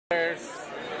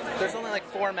There's only like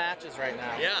 4 matches right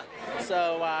now. Yeah.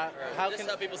 So how Just can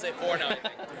how people say 4 now, I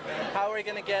think. how are we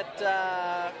gonna get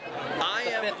the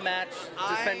 5th match to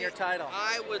defend your title?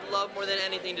 I would love more than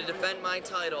anything to defend my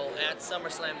title at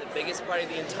SummerSlam, the biggest party of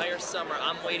the entire summer.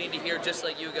 I'm waiting to hear, just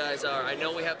like you guys are. I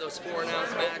know we have those 4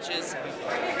 announced matches.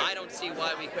 I don't see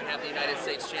why we couldn't have the United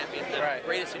States champion, the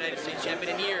greatest United States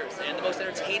champion in years, and the most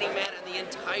entertaining man on the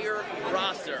entire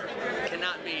roster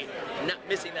cannot be not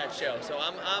missing that show. So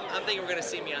I'm thinking we're gonna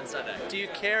see me on Sunday. Do you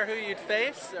care who you'd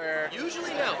face, or?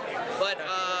 Usually no, but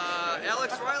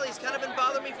Alex Riley's kind of been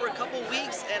bothering me for a couple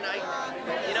weeks, and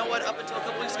you know what, up until a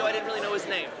couple weeks ago I didn't really know his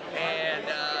name, and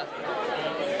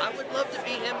I would love to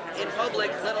beat him in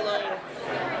public, let alone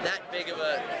that big of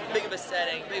a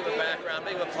setting, big of a background,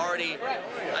 big of a party.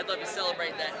 I'd love to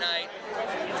celebrate that night,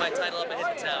 my title up and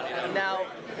hit the town, you know? Now,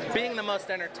 being the most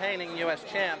entertaining U.S.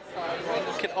 champ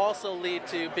could also lead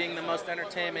to being the most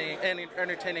entertaining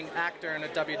actor in a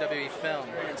WWE film.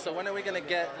 So when are we going to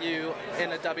get you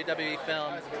in a WWE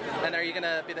film? And are you going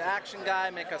to be the action guy,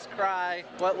 make us cry?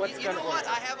 What's you know what?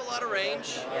 I have a lot of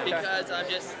range because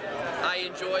I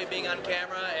enjoy being on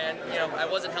camera, and you know I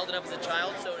wasn't held enough as a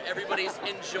child, so everybody's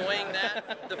enjoying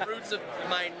that, the fruits of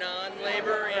my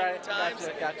non-labor times.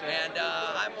 Gotcha. And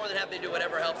I'm more than happy to do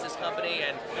whatever helps this company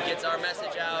and gets our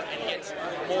message out and gets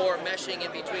more meshing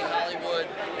in between Hollywood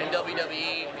and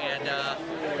WWE. And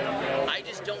I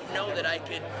just don't know that I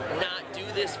could not do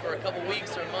this for a couple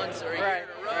weeks or months or a year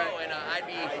in a row, and I'd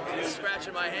be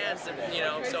scratching my hands, and, you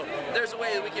know. So there's a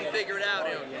way that we can figure it out.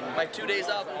 You know, like 2 days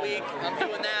off a week, I'm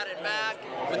doing that and back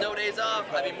with no days off.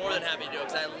 I'd be more than happy to do it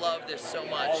because I love this so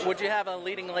much. Would you have a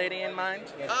leading lady in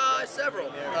mind?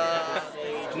 Several.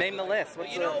 Name the list.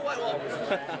 You know what? Well,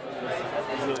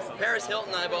 Paris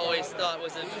Hilton, I've always thought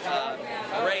was a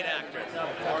great actor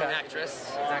or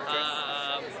actress.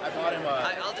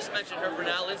 I'll just mention her for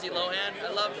now. Lindsay Lohan,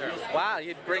 I loved her. Wow,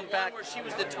 you'd bring back where she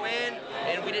was the twin,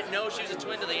 and we didn't know she was a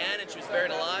twin to the end, and she was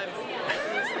buried alive.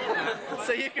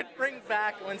 So you could bring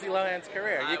back Lindsay Lohan's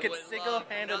career. You could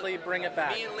single-handedly bring it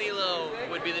back. Me and Lilo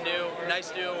would be the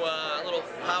nice new little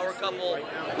power couple.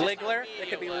 Ligler? It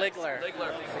could be Ligler.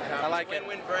 Ligler. I like it.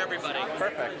 Win-win for everybody.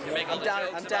 Perfect. I'm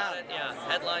down. Yeah,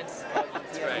 headlines.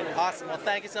 That's great. Awesome. Well,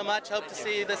 thank you so much. Hope to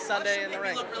see you this Sunday in the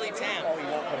ring. You look really tan.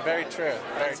 Very true.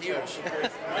 That's huge.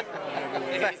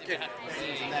 Thank you.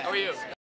 How are you?